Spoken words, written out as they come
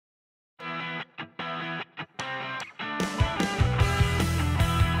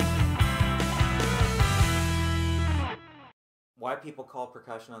Why people call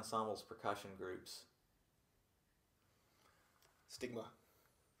percussion ensembles percussion groups? Stigma.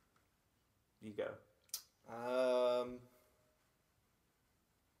 You go.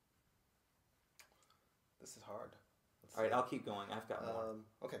 This is hard. All right, I'll keep going. I've got more.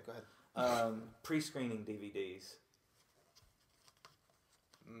 Okay, go ahead. Pre-screening DVDs.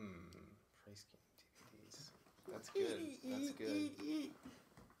 Pre-screening DVDs. That's good. That's good.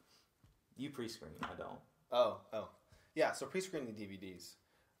 You pre-screen. I don't. Oh. Yeah, so pre-screening DVDs.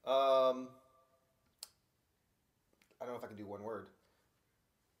 I don't know if I can do one word.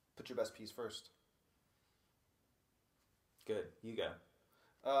 Put your best piece first. Good. You go.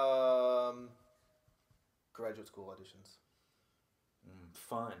 Graduate school auditions.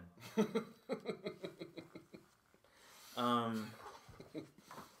 Fun.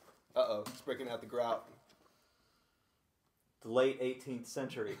 Uh-oh, it's breaking out the grout. The late 18th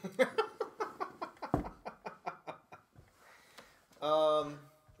century.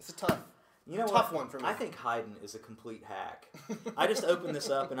 It's a tough one for me. I think Haydn is a complete hack. I just opened this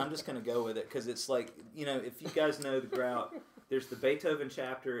up, and I'm just going to go with it, because it's like, if you guys know the grout, there's the Beethoven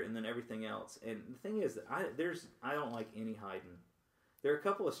chapter and then everything else. And the thing is that I don't like any Haydn. There are a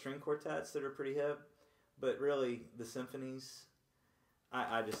couple of string quartets that are pretty hip, but really the symphonies,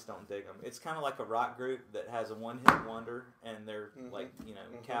 I just don't dig them. It's kind of like a rock group that has a one-hit wonder, and they're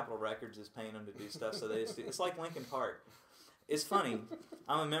Capitol Records is paying them to do stuff, so they just do. It's like Linkin Park. It's funny.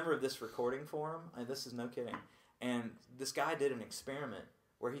 I'm a member of this recording forum, and this is no kidding. And this guy did an experiment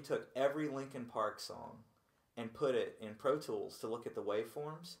where he took every Linkin Park song and put it in Pro Tools to look at the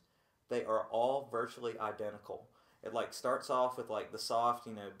waveforms. They are all virtually identical. It starts off with the soft,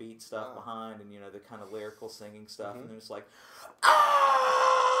 beat stuff behind, and the kind of lyrical singing stuff, and then it's like,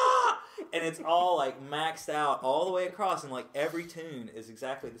 ah! And it's all maxed out all the way across, and every tune is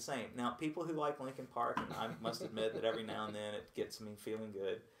exactly the same. Now, people who like Linkin Park, and I must admit that every now and then it gets me feeling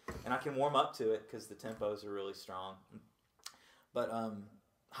good, and I can warm up to it because the tempos are really strong. But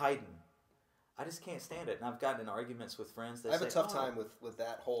Haydn, I just can't stand it, and I've gotten in arguments with friends. I have a tough time with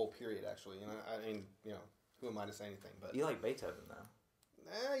that whole period, actually. I mean, who am I to say anything? But you like Beethoven, though?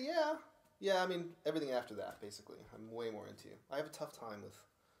 Yeah. I mean, everything after that, basically, I'm way more into. I have a tough time with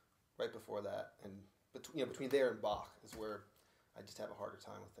right before that, and between there and Bach is where I just have a harder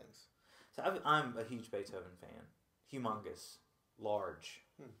time with things. So I'm a huge Beethoven fan, humongous, large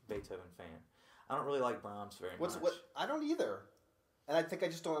Beethoven fan. I don't really like Brahms very much. I don't either, and I think I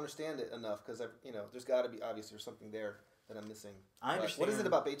just don't understand it enough because there's got to be obviously there's something there that I'm missing. I understand. What is it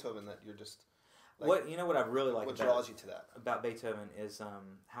about Beethoven that you're just what I really like? What draws you to that about Beethoven is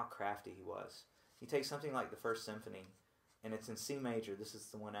how crafty he was. You take something like the First Symphony, and it's in C major. This is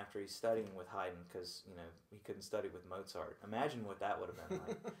the one after he's studying with Haydn because he couldn't study with Mozart. Imagine what that would have been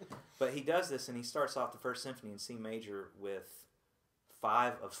like. But he does this, and he starts off the First Symphony in C major with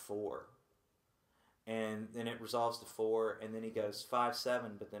 5 of 4, and then it resolves to 4, and then he goes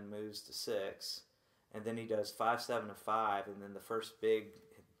 5/7, but then moves to 6, and then he does 5/7 of 5, and then the first big,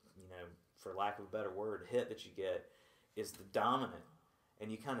 for lack of a better word, hit that you get is the dominant.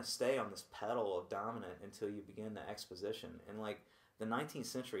 And you kind of stay on this pedal of dominant until you begin the exposition. And the 19th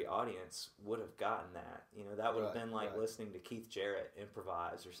century audience would have gotten that. That would have been listening to Keith Jarrett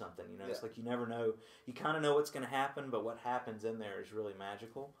improvise or something. It's you never know. You kind of know what's going to happen, but what happens in there is really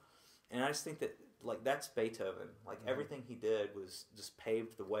magical. And I just think that that's Beethoven. Everything he did was just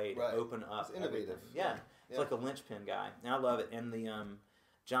paved the way to open up. It's innovative. Everything. Yeah. It's like a linchpin guy. And I love it. And the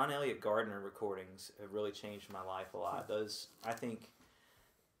John Elliott Gardner recordings have really changed my life a lot. Those, I think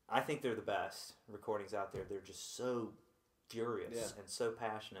they're the best recordings out there. They're just so furious and so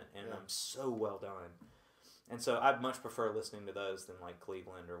passionate, and so well done. And so I much prefer listening to those than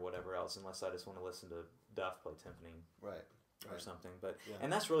Cleveland or whatever else, unless I just want to listen to Duff play timpani or something. But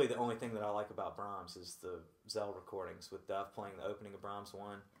and that's really the only thing that I like about Brahms is the Zell recordings with Duff playing the opening of Brahms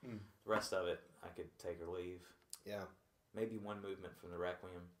 1. The rest of it I could take or leave. Yeah. Maybe one movement from the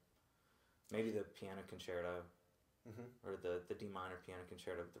Requiem. Maybe the Piano Concerto. Or the D minor Piano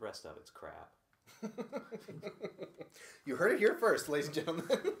Concerto. But the rest of it's crap. You heard it here first, ladies and gentlemen.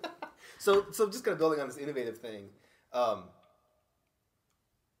 So just kind of building on this innovative thing.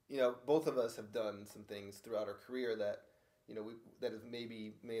 Both of us have done some things throughout our career that that have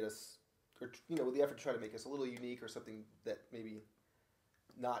maybe made us, or with the effort to try to make us a little unique, or something that maybe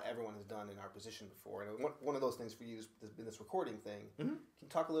not everyone has done in our position before. And one of those things for you has been this recording thing. Can you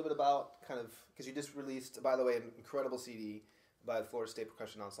talk a little bit about because you just released, by the way, an incredible CD by the Florida State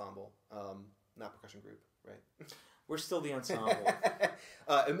Percussion Ensemble, not percussion group, right? We're still the Ensemble.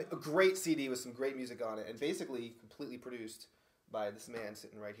 A great CD with some great music on it, and basically completely produced by this man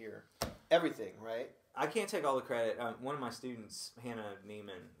sitting right here. Everything, right? I can't take all the credit. One of my students, Hannah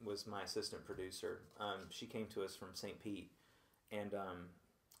Neiman, was my assistant producer. She came to us from St. Pete, and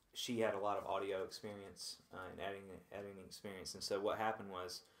she had a lot of audio experience and editing experience. And so what happened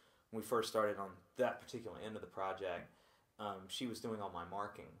was, when we first started on that particular end of the project, she was doing all my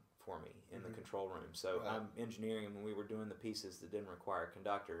marking for me in the control room. So I'm engineering, and when we were doing the pieces that didn't require a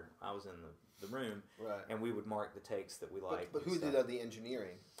conductor, I was in the room, and we would mark the takes that we liked. But who did the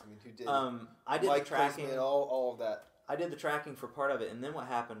engineering? I mean, who did? I did the tracking, placement, all of that. I did the tracking for part of it, and then what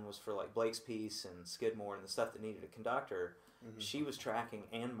happened was for like Blake's piece and Skidmore and the stuff that needed a conductor, she was tracking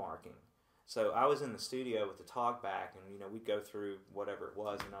and marking. So I was in the studio with the talk back, and we'd go through whatever it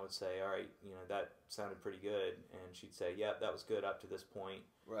was, and I would say, all right, that sounded pretty good, and she'd say, yep, that was good up to this point.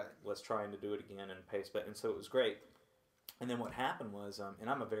 Right. Let's try to do it again and pace, and so it was great. And then what happened was, and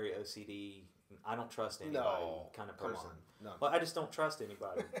I'm a very OCD, I don't trust anybody kind of person. No. Well, I just don't trust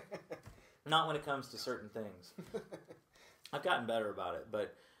anybody. Not when it comes to certain things. I've gotten better about it,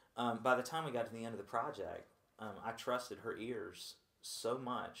 but by the time we got to the end of the project, I trusted her ears so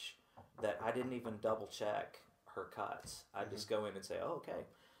much that I didn't even double check her cuts. I'd just go in and say, oh, okay,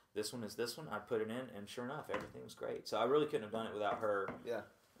 this one is this one. I'd put it in, and sure enough, everything was great. So I really couldn't have done it without her. Yeah.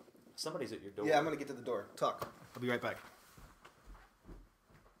 Somebody's at your door. Yeah, I'm going to get to the door. Talk. I'll be right back.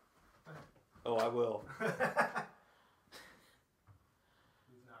 Oh, I will. He's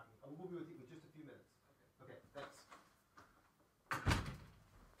knocking. We'll be with you in just a few minutes. Okay, thanks.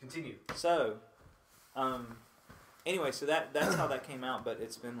 Continue. So, anyway, so that's how that came out, but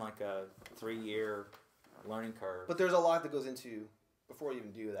it's been like a 3-year learning curve. But there's a lot that goes into, before you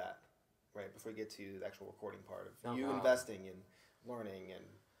even do that, right? Before you get to the actual recording part of investing and learning and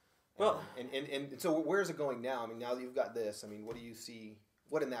so where's it going now? I mean, now that you've got this, I mean, what do you see?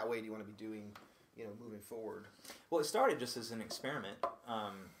 What in that way do you want to be doing, moving forward? Well, it started just as an experiment,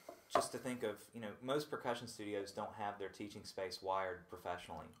 just to think of, most percussion studios don't have their teaching space wired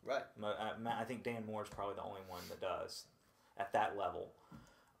professionally. Right. I think Dan Moore's probably the only one that does at that level.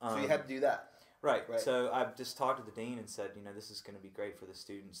 So you had to do that. Right. So I've just talked to the dean and said, this is going to be great for the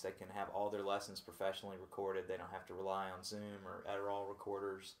students. They can have all their lessons professionally recorded. They don't have to rely on Zoom or Adderall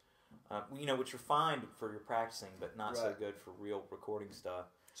recorders. Which are fine for your practicing, but not so good for real recording stuff.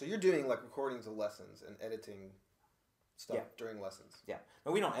 So you're doing like recordings of lessons and editing stuff during lessons. Yeah.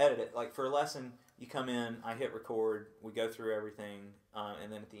 No, we don't edit it. Like for a lesson, you come in, I hit record, we go through everything,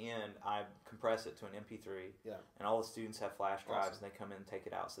 and then at the end, I compress it to an MP3. Yeah. And all the students have flash drives, and they come in and take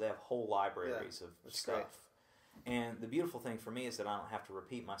it out. So they have whole libraries of stuff. Great. And the beautiful thing for me is that I don't have to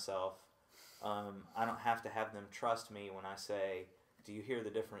repeat myself. I don't have to have them trust me when I say, do you hear the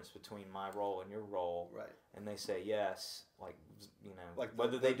difference between my role and your role? Right. And they say yes, like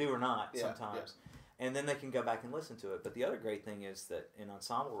whether they do or not sometimes. Yeah. And then they can go back and listen to it. But the other great thing is that in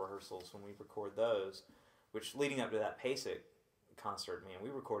ensemble rehearsals, when we record those, which leading up to that PASIC concert, man,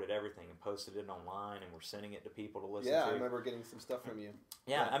 we recorded everything and posted it online, and we're sending it to people to listen to. Yeah, I remember getting some stuff from you.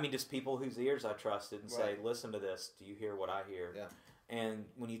 Yeah, I mean, just people whose ears I trusted and say, listen to this, do you hear what I hear? Yeah. And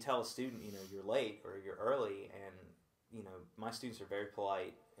when you tell a student, you're late or you're early, and my students are very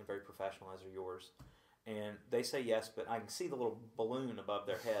polite and very professional, as are yours. And they say yes, but I can see the little balloon above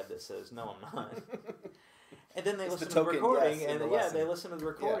their head that says, no, I'm not. And then they listen to the recording, they listen to the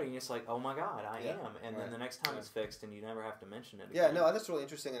recording, and it's like, oh my God, I am. And then the next time it's fixed, and you never have to mention it again. Yeah, no, that's really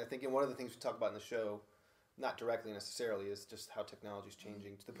interesting. And I think one of the things we talk about in the show, not directly necessarily, is just how technology is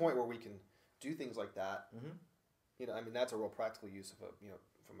changing to the point where we can do things like that. Mm-hmm. I mean, that's a real practical use of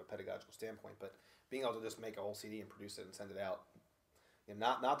from a pedagogical standpoint, but being able to just make a whole CD and produce it and send it out.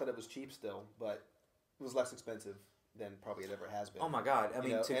 Not that it was cheap still, but it was less expensive than probably it ever has been. Oh my God! I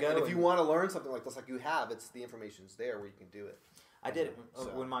mean, and if you want to learn something like this, like you have, the information's there where you can do it. I did it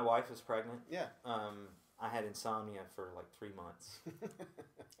when my wife was pregnant. Yeah. I had insomnia for like 3 months,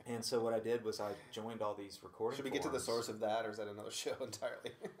 and so what I did was I joined all these recording. Should we get to the source of that, or is that another show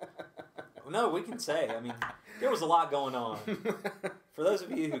entirely? No, we can say. I mean, there was a lot going on. For those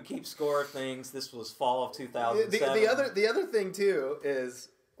of you who keep score of things, this was fall of 2007. The other thing too is,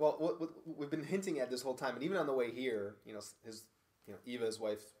 well, what we've been hinting at this whole time, and even on the way here, Eva's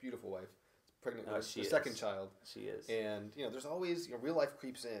wife, beautiful wife, pregnant with the second child. She is. And there's always real life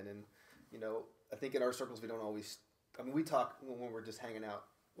creeps in, and I think in our circles we don't always. I mean, we talk when we're just hanging out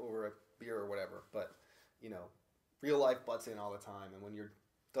over a beer or whatever, but real life butts in all the time, and when you're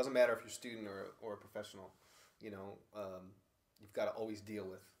doesn't matter if you're a student or a professional, you've got to always deal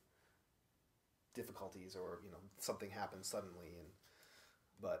with difficulties or something happens suddenly.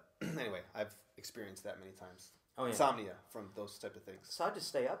 But anyway, I've experienced that many times. insomnia from those type of things. So I just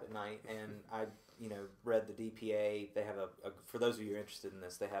stay up at night, and I, read the DPA. They have for those of you who are interested in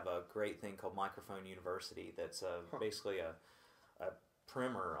this, they have a great thing called Microphone University. That's basically a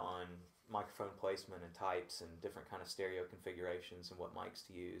primer on microphone placement and types and different kind of stereo configurations and what mics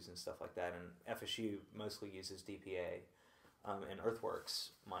to use and stuff like that. And FSU mostly uses DPA and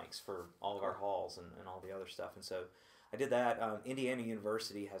Earthworks mics for all of our halls and all the other stuff. And so I did that. Indiana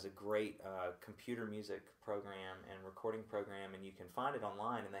University has a great computer music program and recording program, and you can find it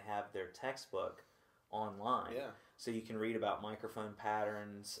online, and they have their textbook online. Yeah. So you can read about microphone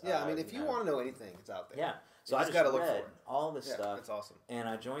patterns. Yeah, I mean, if you want to know anything, it's out there. Yeah. So I just read all this stuff. That's awesome. And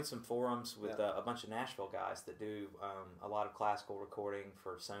I joined some forums with a bunch of Nashville guys that do a lot of classical recording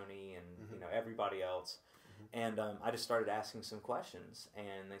for Sony and everybody else. And I just started asking some questions,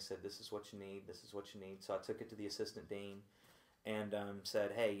 and they said, "This is what you need. This is what you need." So I took it to the assistant dean, and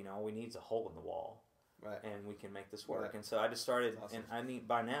said, "Hey, all we need is a hole in the wall, right? And we can make this work." Right. And so I just started, and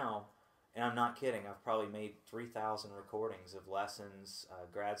by now, and I'm not kidding, I've probably made 3,000 recordings of lessons,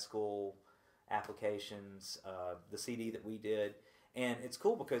 grad school applications, the CD that we did. And it's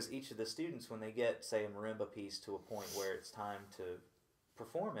cool because each of the students, when they get, say, a marimba piece to a point where it's time to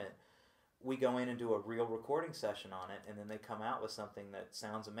perform it, we go in and do a real recording session on it, and then they come out with something that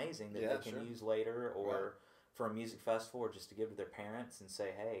sounds amazing that they can use later or for a music festival or just to give to their parents and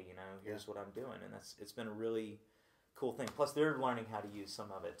say, "Hey, here's what I'm doing." And it's been a really cool thing. Plus, they're learning how to use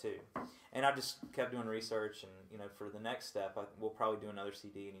some of it too. And I just kept doing research, and for the next step, we'll probably do another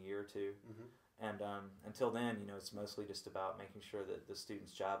CD in a year or two. And until then, it's mostly just about making sure that the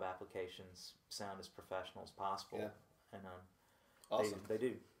students' job applications sound as professional as possible. Yeah. And awesome. They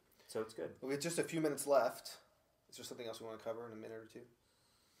do. So it's good. We have just a few minutes left. Is there something else we want to cover in a minute or two?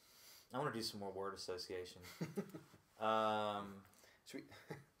 I want to do some more word association. Should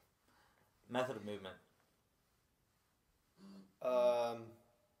we? Method of movement.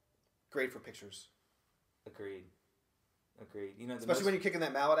 Great for pictures. Agreed. Especially when you're kicking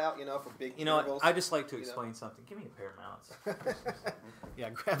that mallet out, for big intervals. I just like to explain something. Give me a pair of mallets. Yeah,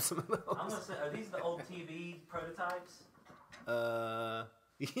 grab some of those. I'm going to say, are these the old TV prototypes?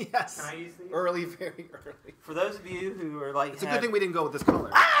 Yes. Can I use these? Very early. For those of you who are like... It's a good thing we didn't go with this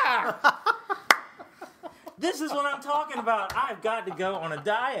color. This is what I'm talking about. I've got to go on a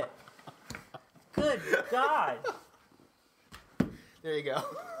diet. Good God. There you go.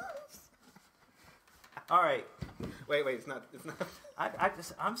 All right. Wait, it's not.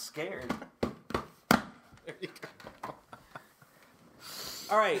 I'm scared. There you go.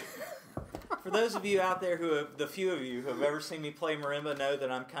 All right. For those of you out there the few of you who have ever seen me play marimba know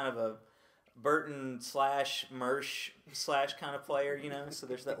that I'm kind of a Burton / Mersch / kind of player, so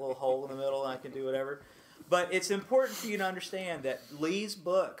there's that little hole in the middle and I can do whatever. But it's important for you to understand that Leigh's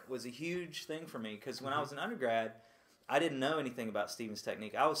book was a huge thing for me because when I was an undergrad, I didn't know anything about Stevens'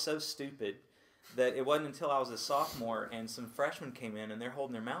 technique. I was so stupid that it wasn't until I was a sophomore and some freshmen came in and they're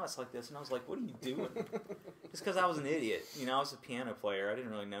holding their mallets like this, and I was like, "What are you doing?" Just because I was an idiot. I was a piano player. I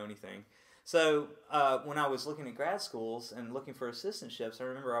didn't really know anything. So when I was looking at grad schools and looking for assistantships, I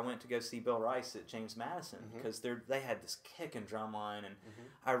remember I went to go see Bill Rice at James Madison because they had this kicking drum line, and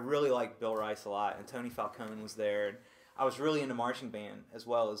I really liked Bill Rice a lot, and Tony Falcone was there, and I was really into marching band as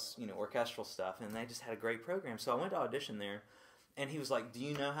well as orchestral stuff, and they just had a great program. So I went to audition there, and he was like, "Do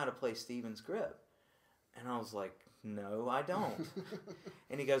you know how to play Stevens' grip?" And I was like, "No, I don't."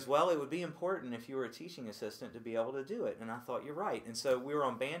 And he goes, "Well, it would be important if you were a teaching assistant to be able to do it." And I thought, "You're right." And so we were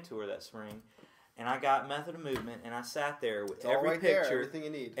on band tour that spring, and I got Method of Movement, and I sat there with every picture, everything you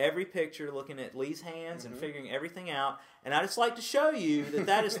need. Every picture, looking at Leigh's hands and figuring everything out. And I just like to show you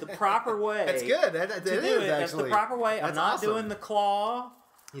that is the proper way. That's good. That to is, do it. Actually. That's the proper way. That's I'm not awesome. doing the claw.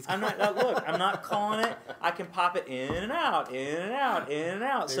 I'm not calling it. I can pop it in and out, in and out, in and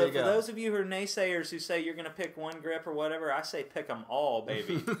out. So for those of you who are naysayers who say you're going to pick one grip or whatever, I say pick them all,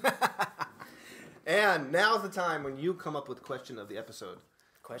 baby. And now's the time when you come up with question of the episode.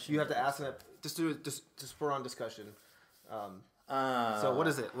 You have to ask them. Just spur on discussion. So what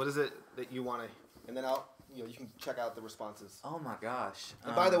is it? What is it that you want to? And then you can check out the responses. Oh my gosh!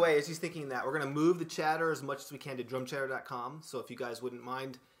 And by the way, as he's thinking that, we're going to move the chatter as much as we can to drumchatter.com. So if you guys wouldn't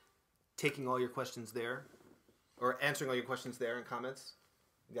mind taking all your questions there, or answering all your questions there in comments.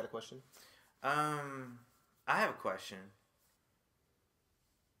 You got a question? I have a question.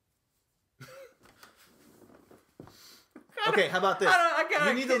 Okay, how about this?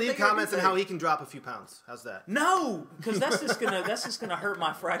 You need to leave comments on how he can drop a few pounds. How's that? No, because that's just gonna hurt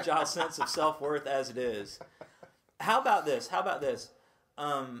my fragile sense of self-worth as it is. How about this?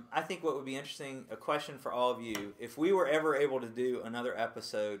 I think what would be interesting, a question for all of you, if we were ever able to do another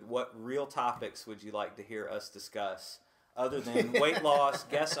episode, what real topics would you like to hear us discuss, other than weight loss,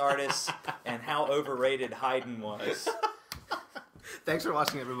 guest artists, and how overrated Haydn was? Thanks for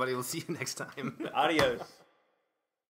watching, everybody. We'll see you next time. Adios.